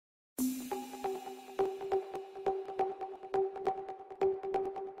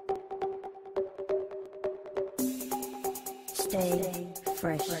Stay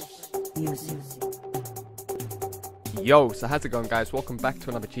fresh music. Yo, so how's it going, guys? Welcome back to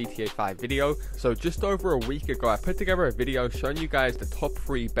another GTA 5 video. So just over a week ago, I put together a video showing you guys the top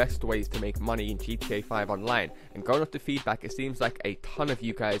 3 best ways to make money in GTA 5 online. And going off the feedback, it seems like a ton of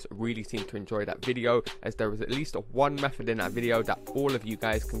you guys really seem to enjoy that video, as there was at least one method in that video that all of you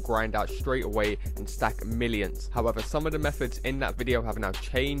guys can grind out straight away and stack millions. However, some of the methods in that video have now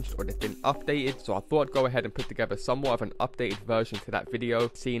changed or they've been updated, so I thought I'd go ahead and put together somewhat of an updated version to that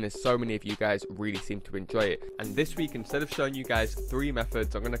video, seeing as so many of you guys really seem to enjoy it. And this week, instead of showing you guys 3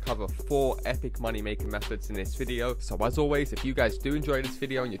 methods, I'm going to cover 4 epic money making methods in this video. So as always, if you guys do enjoy this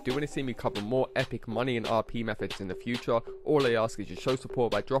video and you do want to see me cover more epic money and RP methods in the future, all I ask is you show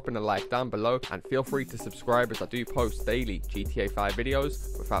support by dropping a like down below, and feel free to subscribe as I do post daily GTA 5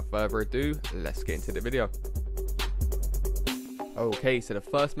 videos. Without further ado, let's get into the video. Okay, so the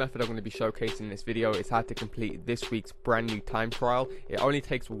first method I'm going to be showcasing in this video is how to complete this week's brand new time trial. It only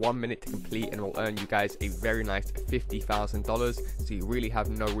takes 1 minute to complete and will earn you guys a very nice $50,000, so you really have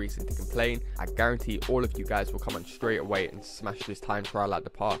no reason to complain. I guarantee all of you guys will come on straight away and smash this time trial at the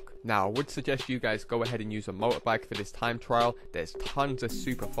park. Now, I would suggest you guys go ahead and use a motorbike for this time trial. There's tons of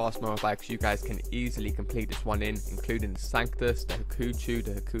super fast motorbikes you guys can easily complete this one in, including the Sanctus, the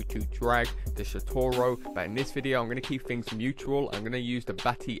Hakuchu Drag, the Shatoro, but in this video I'm going to keep things mutual. I'm going to use the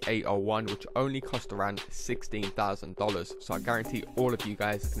Batty 801, which only cost around $16,000, so I guarantee all of you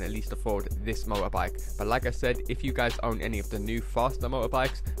guys can at least afford this motorbike. But like I said, if you guys own any of the new faster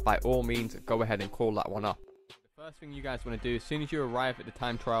motorbikes, by all means go ahead and call that one up. First thing you guys want to do, as soon as you arrive at the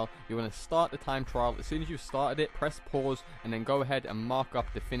time trial, you want to start the time trial. As soon as you've started it, press pause and then go ahead and mark up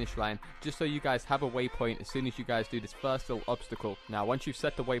the finish line, just so you guys have a waypoint as soon as you guys do this first little obstacle. Now once you've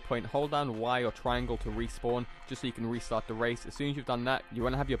set the waypoint, hold down Y or triangle to respawn, just so you can restart the race. As soon as you've done that, you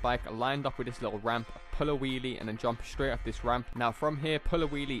want to have your bike lined up with this little ramp, pull a wheelie and then jump straight off this ramp. Now from here, pull a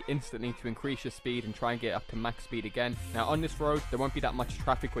wheelie instantly to increase your speed and try and get up to max speed again. Now on this road, there won't be that much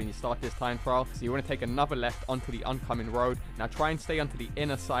traffic when you start this time trial, so you want to take another left onto the oncoming road. Now try and stay onto the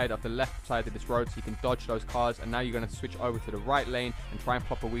inner side of the left side of this road so you can dodge those cars, and now you're going to switch over to the right lane and try and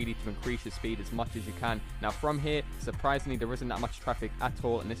pop a wheelie to increase your speed as much as you can. Now from here, surprisingly, there isn't that much traffic at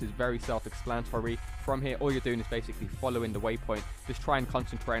all, and this is very self-explanatory. From here, all you're doing is basically following the waypoint. Just try and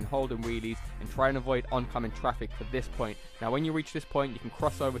concentrate on holding wheelies and try and avoid oncoming traffic for this point. Now when you reach this point, you can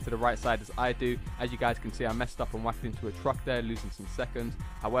cross over to the right side as I do. As you guys can see, I messed up and whacked into a truck there, losing some seconds.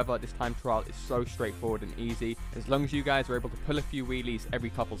 However, this time trial is so straightforward and easy. As long as you guys are able to pull a few wheelies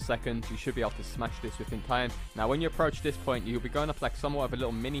every couple seconds, you should be able to smash this within time. Now when you approach this point, you'll be going up like somewhat of a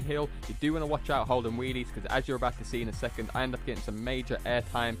little mini hill. You do want to watch out holding wheelies, because as you're about to see in a second, I end up getting some major air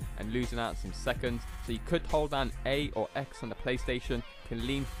time and losing out some seconds. So you could hold down A or X on the PlayStation, can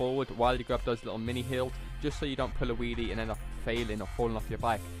lean forward while you go up those little mini hills, just so you don't pull a wheelie and end up failing or falling off your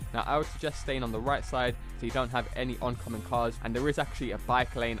bike. Now I would suggest staying on the right side so you don't have any oncoming cars, and there is actually a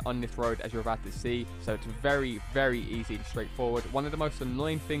bike lane on this road as you're about to see, so it's very easy and straightforward. One of the most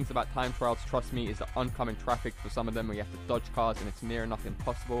annoying things about time trials, trust me, is the oncoming traffic for some of them, where you have to dodge cars and it's near enough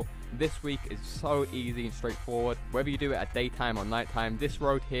impossible. This week is so easy and straightforward, whether you do it at daytime or nighttime. This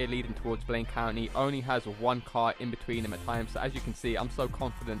road here leading towards Blaine County only has 1 car in between them at times, so as you can see, I'm so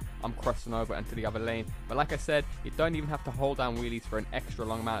confident I'm crossing over into the other lane. But like I said, you don't even have to hold down wheelies for an extra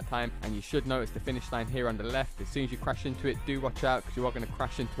long amount of time, and you should notice the finish line here on the left. As soon as you crash into it, do watch out, because you are going to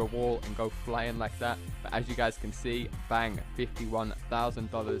crash into a wall and go flying like that. But as you guys can see, bang,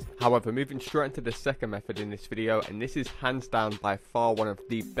 $51,000. However, moving straight into the second method in this video, and this is hands down by far one of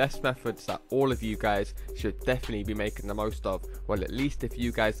the best methods that all of you guys should definitely be making the most of. Well, at least if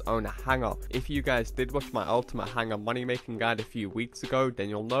you guys own a hanger. If you guys did watch my ultimate hanger money making guide a few weeks ago, then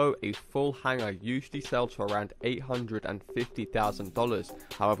you'll know a full hanger usually sells for around $850,000.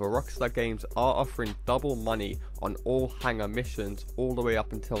 However, Rockstar Games are offering double money on all hanger missions all the way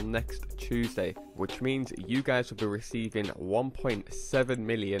up until next Tuesday, which means you guys will be receiving 1.7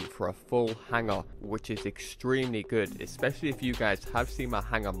 million for a full hanger, which is extremely good, especially if you guys have seen my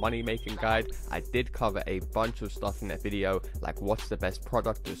hanger money making guide. I did cover a bunch of stuff in that video, like what's the best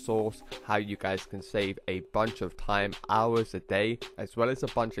product to source, how you guys can save a bunch of time, hours a day, as well as a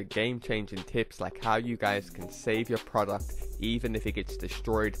bunch of game changing tips like how you guys can save your product even if it gets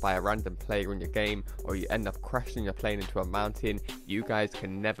destroyed by a random player in your game, or you end up crashing your plane into a mountain. You guys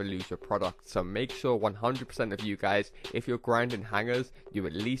can never lose your product. So make sure 100% of you guys, if you're grinding hangers, you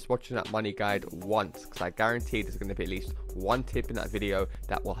at least watching that money guide once, because I guarantee there's going to be at least one tip in that video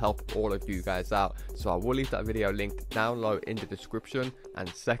that will help all of you guys out. So I will leave that video linked down low in the description. And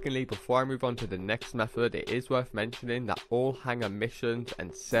secondly, before I move on to the next method, it is worth mentioning that all hanger missions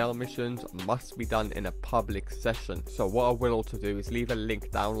and sale missions must be done in a public session. So what I will will also do is leave a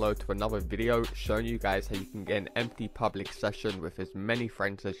link download to another video showing you guys how you can get an empty public session with as many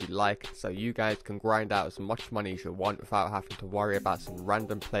friends as you like, so you guys can grind out as much money as you want without having to worry about some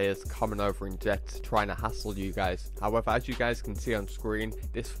random players coming over in jets trying to hassle you guys. However, as you guys can see on screen,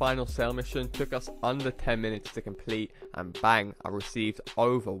 this final sale mission took us under 10 minutes to complete, and bang, I received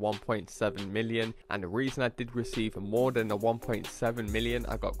over 1.7 million. And the reason I did receive more than the 1.7 million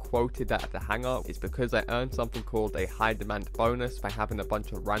I got quoted at the hangar is because I earned something called a high demand bonus by having a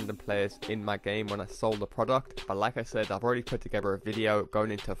bunch of random players in my game when I sold the product. But like I said, I've already put together a video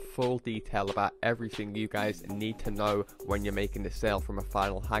going into full detail about everything you guys need to know when you're making the sale from a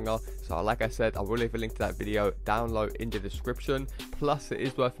final hangar. So like I said, I will leave a link to that video download in the description. Plus, it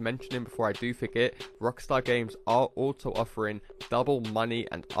is worth mentioning before I do forget, Rockstar Games are also offering double money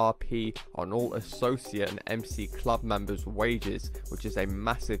and RP on all associate and MC club members' wages, which is a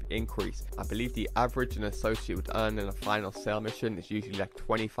massive increase. I believe the average an associate would earn in a final sale mission is usually like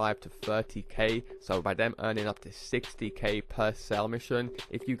 25 to 30k, so by them earning up to 60k per sale mission,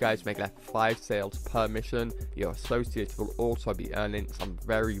 if you guys make like 5 sales per mission, your associates will also be earning some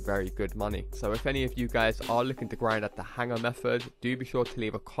very good money. So if any of you guys are looking to grind at the hangar method, do be sure to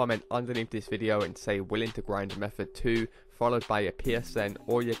leave a comment underneath this video and say willing to grind method 2, followed by your PSN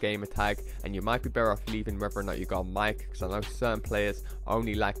or your gamer tag, and you might be better off leaving whether or not you got a mic, because I know certain players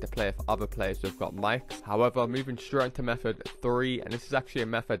only like to play with other players who've got mics. However, moving straight into method 3, and this is actually a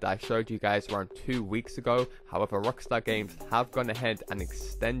method that I showed you guys around 2 weeks ago. However, Rockstar Games have gone ahead and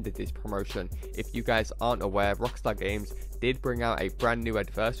extended this promotion. If you guys aren't aware, Rockstar Games did bring out a brand new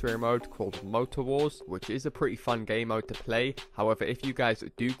adversary mode called Motor Wars, which is a pretty fun game mode to play. However, if you guys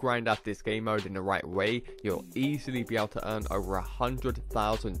do grind out this game mode in the right way, you'll easily be able to earn over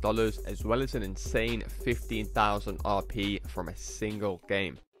 $100,000 as well as an insane 15,000 RP from a single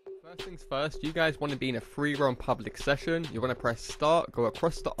game. First things first, you guys want to be in a free roam public session. You want to press start, go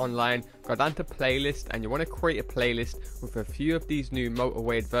across to online, go down to playlist, and you want to create a playlist with a few of these new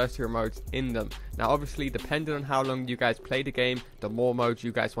motorway adversary modes in them. Now obviously, depending on how long you guys play the game, the more modes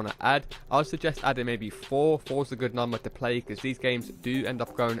you guys want to add. I'll suggest adding maybe 4. 4 is a good number to play because these games do end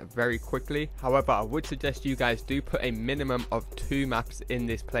up going very quickly. However, I would suggest you guys do put a minimum of 2 maps in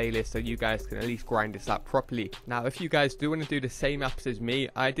this playlist so you guys can at least grind this out properly. Now if you guys do want to do the same maps as me,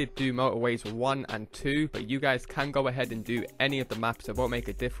 I did do motorways 1 and 2, but you guys can go ahead and do any of the maps. It won't make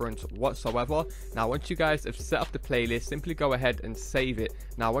a difference whatsoever. Now once you guys have set up the playlist, simply go ahead and save it.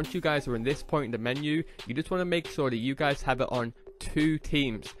 Now once you guys are in this point in the menu, you just want to make sure that you guys have it on 2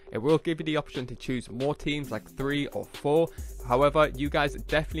 teams. It will give you the option to choose more teams like 3 or 4. However, you guys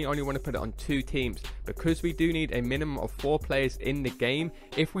definitely only want to put it on 2 teams because we do need a minimum of 4 players in the game.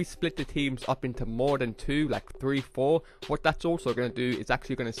 If we split the teams up into more than 2, like 3, 4, what that's also going to do is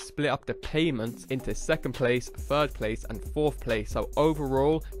actually going to split up the payments into 2nd place, 3rd place and 4th place. So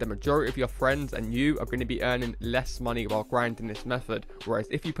overall, the majority of your friends and you are going to be earning less money while grinding this method. Whereas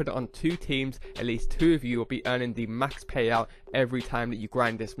if you put it on 2 teams, at least 2 of you will be earning the max payout every time that you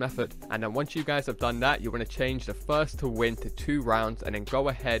grind this method. And then once you guys have done that, you want to change the first to win to 2 rounds and then go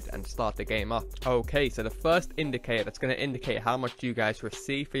ahead and start the game up. Okay, so the first indicator that's going to indicate how much you guys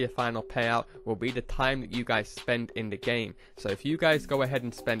receive for your final payout will be the time that you guys spend in the game. So if you guys go ahead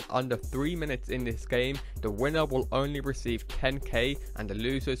and spend under 3 minutes in this game, the winner will only receive 10k and the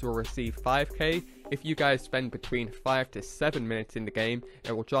losers will receive 5k. If you guys spend between 5 to 7 minutes in the game,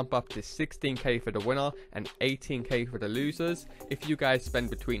 it will jump up to 16k for the winner and 18k for the losers. If you guys spend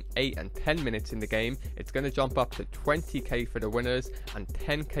between 8 and 10 minutes in the game, it's going to jump up to 20k for the winners and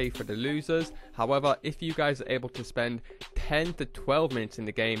 10k for the losers. However, if you guys are able to spend 10 to 12 minutes in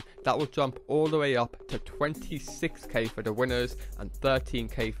the game, that will jump all the way up to 26k for the winners and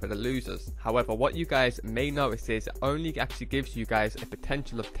 13k for the losers. However, what you guys may notice is it only actually gives you guys a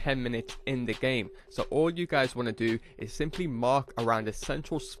potential of 10 minutes in the game. So all you guys want to do is simply mark around the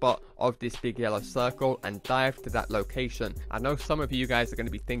central spot of this big yellow circle and dive to that location. I know some of you guys are going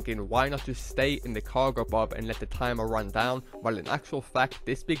to be thinking, why not just stay in the cargo bob and let the timer run down? Well, in actual fact,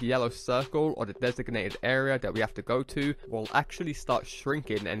 this big yellow circle or the designated area that we have to go to will actually start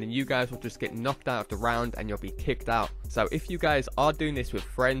shrinking, and then you guys will just get knocked out of the round and you'll be kicked out. So if you guys are doing this with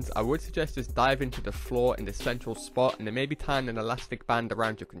friends, I would suggest just dive into the floor in the central spot and then maybe tying an elastic band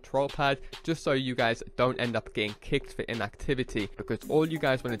around your control pad just so you you guys don't end up getting kicked for inactivity, because all you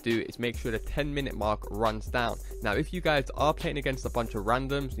guys want to do is make sure the 10-minute mark runs down. Now, if you guys are playing against a bunch of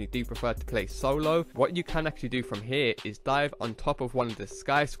randoms and you do prefer to play solo, what you can actually do from here is dive on top of one of the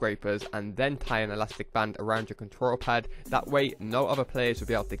skyscrapers and then tie an elastic band around your control pad. That way no other players will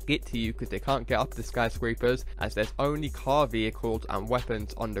be able to get to you, because they can't get up the skyscrapers, as there's only car vehicles and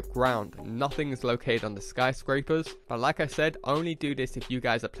weapons on the ground. Nothing is located on the skyscrapers. But like I said, only do this if you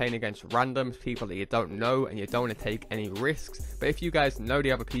guys are playing against randoms, people that you don't know and you don't want to take any risks. But if you guys know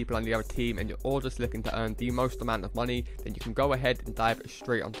the other people on the other team and you're all just looking to earn the most amount of money, then you can go ahead and dive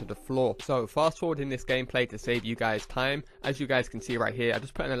straight onto the floor. So fast forward in this gameplay to save you guys time. As you guys can see right here, I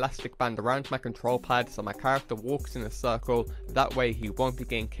just put an elastic band around my control pad so my character walks in a circle. That way he won't be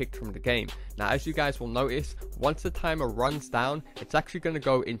getting kicked from the game. Now, as you guys will notice, once the timer runs down, it's actually going to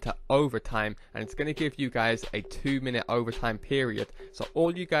go into overtime, and it's going to give you guys a 2-minute overtime period. So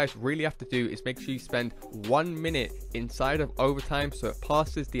all you guys really have to do is make sure you spend 1 minute inside of overtime so it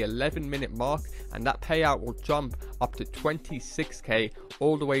passes the 11-minute mark, and that payout will jump up to 26k,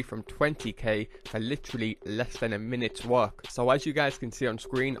 all the way from 20k for literally less than a minute's work. So as you guys can see on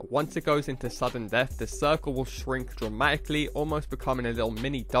screen, once it goes into sudden death, the circle will shrink dramatically, almost becoming a little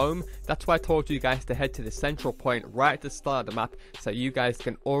mini dome. That's why I told you guys to head to the central point right at the start of the map, so you guys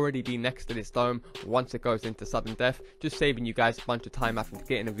can already be next to this dome once it goes into sudden death, just saving you guys a bunch of time having to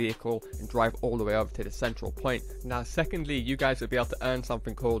get in a vehicle and drive all the way over to the central point. Now secondly, you guys will be able to earn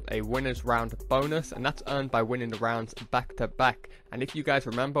something called a winner's round bonus, and that's earned by winning the rounds back to back. And if you guys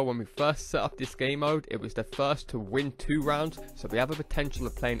remember, when we first set up this game mode, it was the first to win 2 rounds, so we have a potential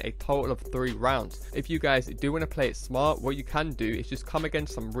of playing a total of 3 rounds. If you guys do want to play it smart, what you can do is just come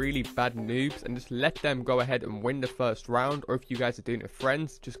against some really bad noobs and just let them go ahead and win the first round, or if you guys are doing it with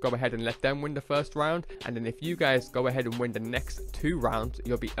friends, just go ahead and let them win the first round, and then if you guys go ahead and win the next 2 rounds,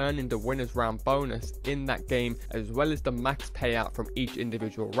 you'll be earning the winner's round bonus in that game, as well as the max payout from each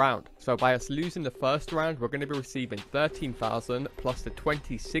individual round. So by us losing the first round, we're going to be receiving 13,000 plus the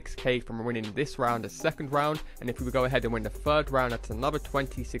 26k from winning this round, the second round, and if we go ahead and win the third round, that's another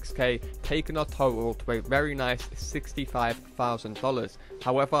 26k, taking our total to a very nice $65,000.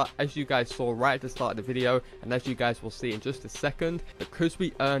 However, as you guys saw right at the start of the video, and as you guys will see in just a second, because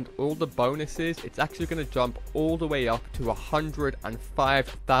we earned all the bonuses, it's actually going to jump all the way up to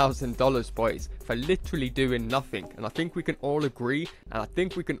 $105,000, boys, for literally doing nothing. And I think we can all agree,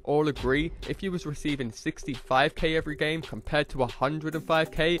 if you was receiving 65k every game compared to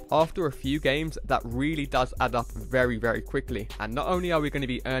 105k, after a few games, that really does add up very, very quickly. And not only are we going to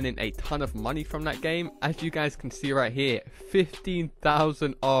be earning a ton of money from that game, as you guys can see right here,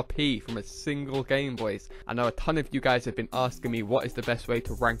 15,000 RP from a single game, boys. I know a ton of you guys have been asking me what is the best way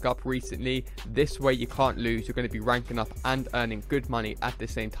to rank up recently. This way you can't lose, you're going to be ranking up and earning good money at the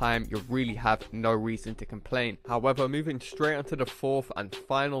same time. You really have no reason to complain. However, moving straight onto the fourth and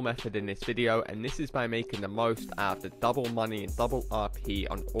final method in this video, and this is by making the most out of the double money and double RP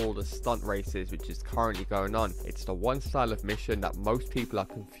on all the stunt races which is currently going on. It's the one style of mission that most people are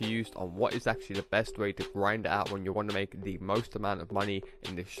confused on what is actually the best way to grind it out when you want to make the most amount of money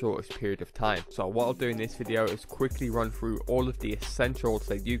in the shortest period of time. So what I'll do in this video is quickly run through all of the essentials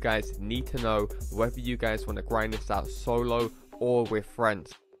that you guys need to know whether you guys want to grind this out solo or with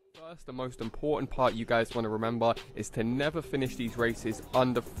friends. First, the most important part you guys want to remember is to never finish these races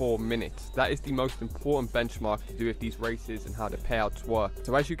under 4 minutes. That is the most important benchmark to do with these races and how the payouts work.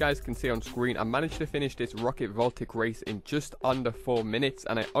 So as you guys can see on screen, I managed to finish this Rocket Voltic race in just under 4 minutes,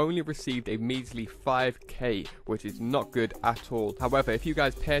 and I only received a measly 5k, which is not good at all. However, if you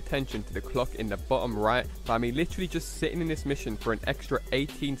guys pay attention to the clock in the bottom right, by me literally just sitting in this mission for an extra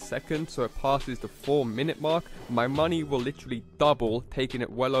 18 seconds so it passes the 4-minute mark, my money will literally double, taking it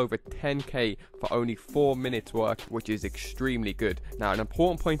well over 10k for only 4 minutes work, which is extremely good. Now, an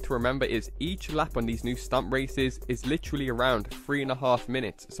important point to remember is each lap on these new stunt races is literally around 3.5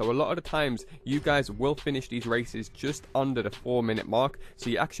 minutes. So a lot of the times you guys will finish these races just under the 4-minute mark. So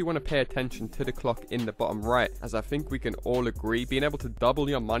you actually want to pay attention to the clock in the bottom right, as I think we can all agree being able to double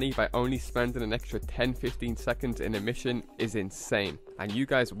your money by only spending an extra 10-15 seconds in a mission is insane. And you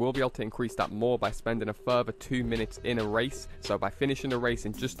guys will be able to increase that more by spending a further 2 minutes in a race. So by finishing the race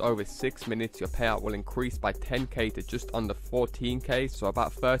in just over 6 minutes, your payout will increase by 10k to just under 14k, so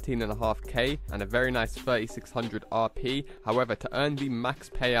about 13.5k, and a very nice 3600 RP. However, to earn the max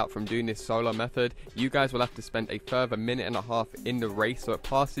payout from doing this solo method, you guys will have to spend a further 1.5 minutes in the race, so it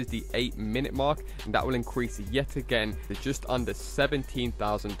passes the 8-minute mark, and that will increase yet again to just under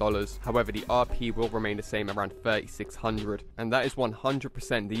 $17,000. However, the RP will remain the same, around 3600, and that is 100%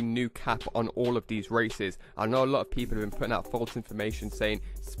 the new cap on all of these races. I know a lot of people have been putting out false information saying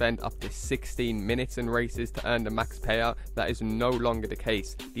spend up to 16 minutes in races to earn the max payout. That is no longer the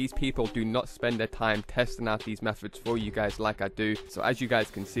case. These people do not spend their time testing out these methods for you guys like I do. So as you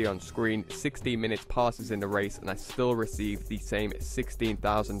guys can see on screen, 16 minutes passes in the race and I still receive the same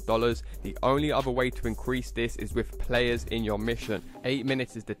 $16,000. The only other way to increase this is with players in your mission. 8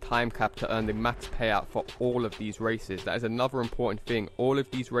 minutes is the time cap to earn the max payout for all of these races. That is another important thing. All of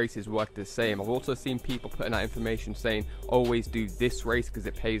these races work the same. I've also seen people putting out information saying always do this race because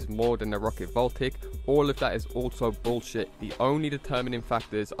it pays more than the Rocket Voltic. All of that is also bullshit. The only determining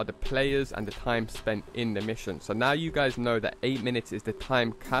factors are the players and the time spent in the mission. So now you guys know that 8 minutes is the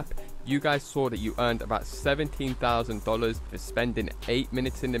time cap. You guys saw that you earned about $17,000 for spending 8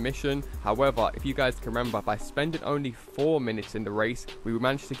 minutes in the mission. However, if you guys can remember, by spending only 4 minutes in the race, we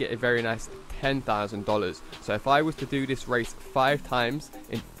managed to get a very nice $10,000. So if I was to do this race 5 times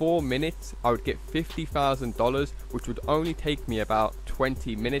in 4 minutes, I would get $50,000, which would only take me about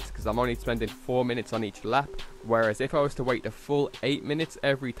 20 minutes because I'm only spending 4 minutes on each lap. Whereas if I was to wait the full 8 minutes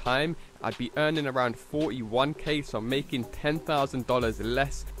every time, I'd be earning around 41k, so making $10,000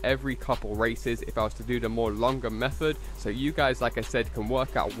 less every couple races if I was to do the more longer method. So you guys, like I said, can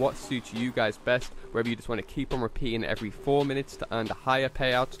work out what suits you guys best, whether you just want to keep on repeating every 4 minutes to earn the higher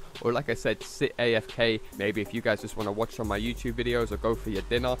payouts, or like I said, sit AFK. Maybe if you guys just want to watch some of my YouTube videos or go for your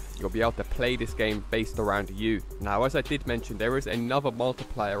dinner, you'll be able to play this game based around you. Now, as I did mention, there is another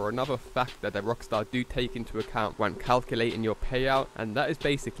multiplier or another factor that Rockstar do take into account when calculating your payout, and that is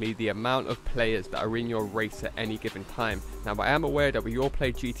basically the amount of players that are in your race at any given time. Now, I am aware that we all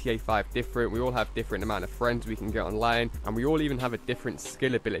play GTA 5 different, we all have different amount of friends we can get online, and we all even have a different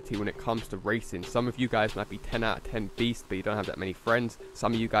skill ability when it comes to racing. Some of you guys might be 10 out of 10 beast, but you don't have that many friends.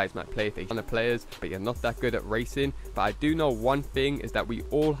 Some of you guys might play with a ton of players, but you're not that good at racing. But I do know one thing is that we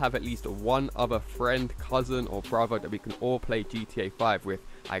all have at least one other friend, cousin, or brother that we can all play GTA 5 with.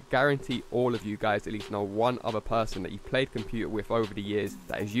 I guarantee all of you guys at least know one other person that you've played computer with over the years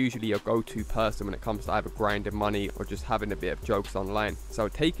that is usually your go-to person when it comes to either grinding money or just having a bit of jokes online. So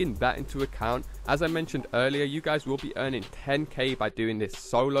taking that into account, as I mentioned earlier, you guys will be earning 10k by doing this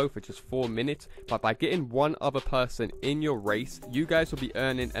solo for just 4 minutes, but by getting one other person in your race, you guys will be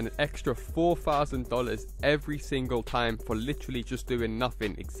earning an extra $4,000 every single time for literally just doing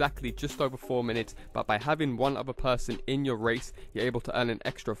nothing, exactly just over 4 minutes. But by having one other person in your race, you're able to earn an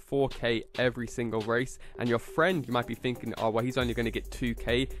extra 4k every single race. And your friend, you might be thinking, oh well, he's only going to get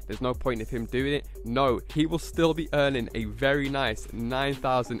 2k, there's no point of him doing it. No, he will still be earning a very nice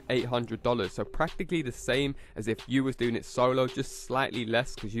 $9,800, so practically the same as if you was doing it solo, just slightly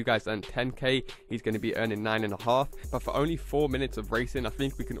less because you guys earn 10k, he's going to be earning 9.5. But for only 4 minutes of racing, I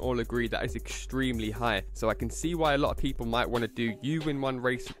think we can all agree that is extremely high. So I can see why a lot of people might want to do you win one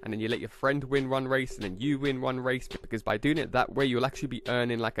race and then you let your friend win one race and then you win one race, because by doing it that way you'll actually be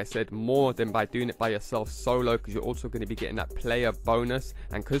earning, like I said, more than by doing it by yourself solo, because you're also going to be getting that player bonus.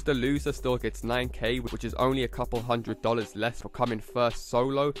 And because the loser still gets 9k, which is only a couple $100 less for coming first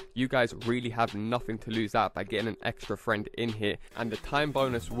solo, you guys really have nothing to lose out by getting an extra friend in here. And the time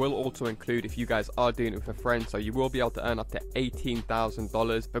bonus will also include if you guys are doing it with a friend, so you will be able to earn up to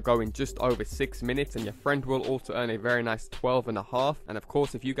 $18,000 for going just over 6 minutes, and your friend will also earn a very nice 12.5. And of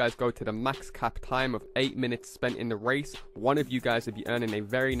course, if you guys go to the max cap time of 8 minutes spent in the race, one of you guys will be earning a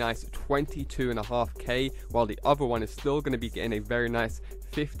very nice 22.5k, while the other one is still going to be getting a very nice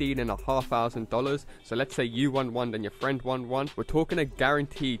 $15,500. So let's say you won one, then your friend won one. We're talking a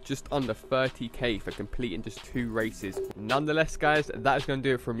guaranteed just under 30k for completing just 2 races. Nonetheless, guys, that is going to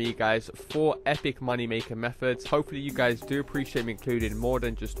do it for me, guys. 4 epic moneymaker methods. Hopefully you guys do appreciate me including more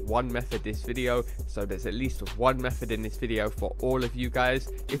than just one method this video, so there's at least one method in this video for all of you guys.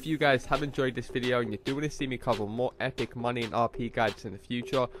 If you guys have enjoyed this video and you do want to see me cover more epic money and RP guides in the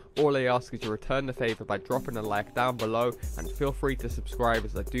future, all I ask is you return the favor by dropping a like down below, and feel free to subscribe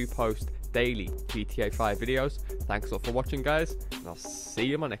as I do post daily GTA 5 videos. Thanks a lot for watching, guys, and I'll see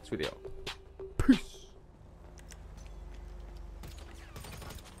you in my next video. Peace.